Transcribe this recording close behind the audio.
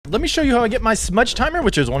let me show you how I get my smudge timer,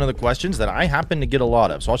 which is one of the questions that I happen to get a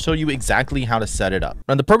lot of. So I'll show you exactly how to set it up.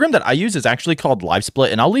 And the program that I use is actually called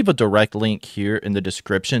LiveSplit, and I'll leave a direct link here in the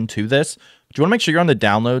description to this. But you want to make sure you're on the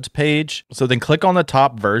downloads page. So then click on the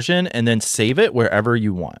top version and then save it wherever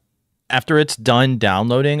you want. After it's done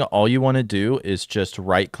downloading, all you want to do is just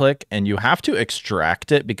right click, and you have to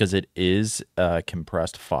extract it because it is a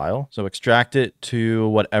compressed file. So extract it to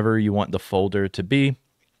whatever you want the folder to be.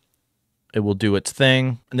 It will do its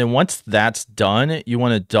thing. And then once that's done, you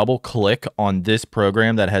want to double click on this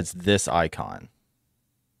program that has this icon.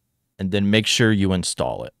 And then make sure you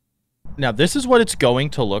install it. Now, this is what it's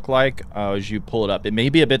going to look like as you pull it up. It may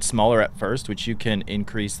be a bit smaller at first, which you can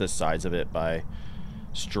increase the size of it by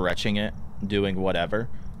stretching it, doing whatever.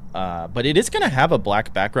 But it is going to have a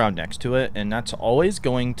black background next to it, and that's always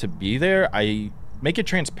going to be there. I make it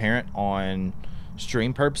transparent on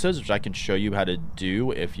stream purposes, which I can show you how to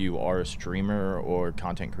do if you are a streamer or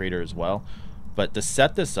content creator as well. But to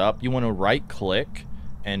set this up, you want to right click,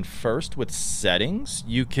 and first with settings,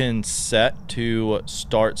 you can set to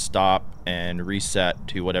start, stop, and reset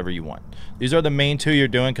to whatever you want. These are the main two you're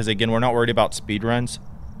doing because, again, we're not worried about speed runs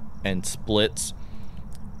and splits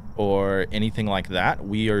or anything like that.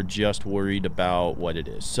 We are just worried about what it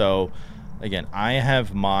is. So again, I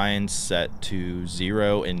have mine set to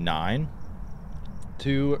 0 and 9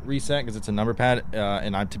 to reset because it's a number pad,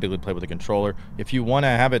 and I typically play with a controller. If you want to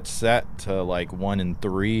have it set to like 1 and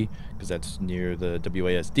 3 because that's near the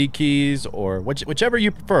WASD keys, or whichever you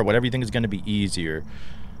prefer, whatever you think is going to be easier,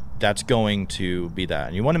 that's going to be that.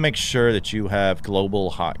 And you want to make sure that you have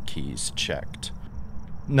global hotkeys checked.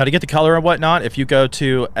 Now, to get the color and whatnot, if you go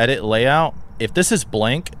to edit layout, if this is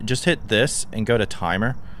blank, just hit this and go to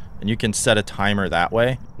timer, and you can set a timer that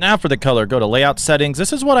way. Now for the color, go to layout settings.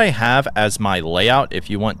 This is what I have as my layout. If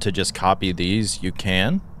you want to just copy these, you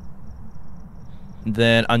can.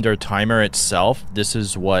 Then under timer itself, this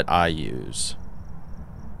is what I use.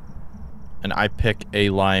 And I pick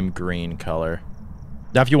a lime green color.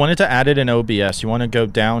 Now, if you wanted to add it in OBS, you want to go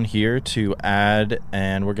down here to add,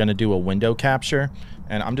 and we're going to do a window capture.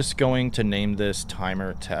 And I'm just going to name this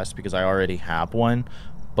timer test because I already have one.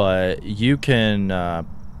 But you can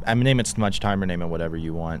name it smudge timer, name it whatever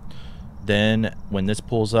you want. Then when this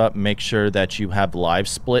pulls up, make sure that you have live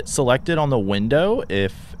split selected on the window.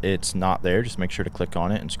 If it's not there, just make sure to click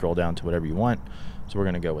on it and scroll down to whatever you want. So we're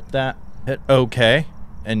going to go with that. Hit OK.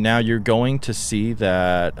 And now you're going to see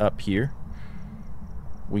that up here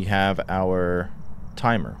we have our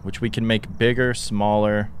timer, which we can make bigger,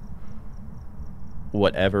 smaller,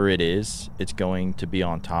 whatever it is, it's going to be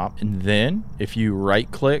on top. And then if you right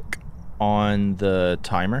click on the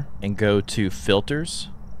timer and go to filters,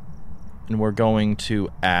 and we're going to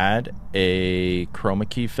add a chroma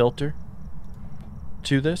key filter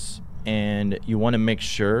to this, and you want to make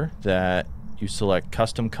sure that you select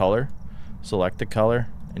custom color, select the color,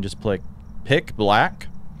 and just pick black.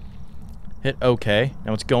 Hit OK.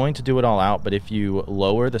 Now it's going to do it all out, but if you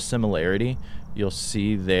lower the similarity, you'll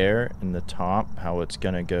see there in the top how it's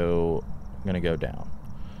gonna go down.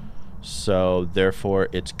 So therefore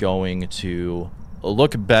it's going to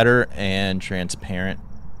look better and transparent.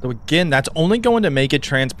 So again, that's only going to make it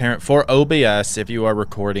transparent for OBS. If you are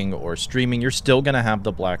recording or streaming, you're still gonna have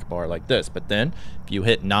the black bar like this. But then if you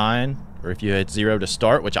hit 9 or if you hit 0 to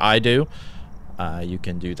start, which I do, you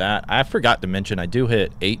can do that. I forgot to mention I do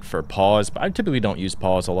hit 8 for pause, but I typically don't use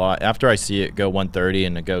pause a lot. After I see it go 130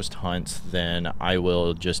 and the ghost hunts, then I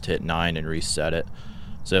will just hit 9 and reset it.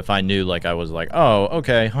 So if I knew, like, I was like, oh,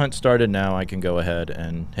 okay, hunt started now, I can go ahead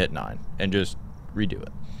and hit 9 and just redo it.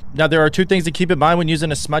 Now, there are two things to keep in mind when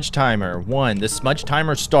using a smudge timer. One, the smudge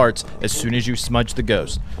timer starts as soon as you smudge the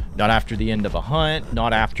ghost. Not after the end of a hunt,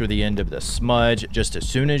 not after the end of the smudge, just as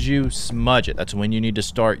soon as you smudge it. That's when you need to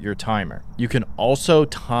start your timer. You can also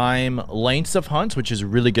time lengths of hunts, which is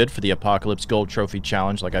really good for the Apocalypse Gold Trophy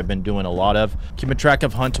Challenge, like I've been doing a lot of. Keeping track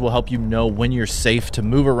of hunts will help you know when you're safe to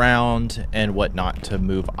move around and what not to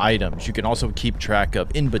move items. You can also keep track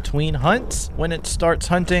of in between hunts when it starts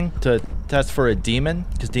hunting to test for a demon,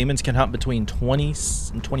 because demons can hunt between 20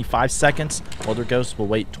 and 25 seconds. Older ghosts will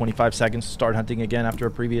wait 25 seconds to start hunting again after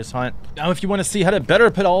a previous hunt. Now, if you want to see how to better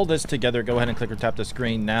put all this together, go ahead and click or tap the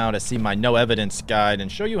screen now to see my no evidence guide and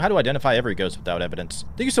show you how to identify every ghost without evidence.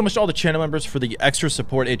 Thank you so much to all the channel members for the extra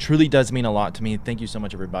support. It truly does mean a lot to me. Thank you so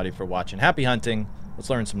much, everybody, for watching. Happy hunting. Let's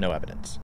learn some no evidence.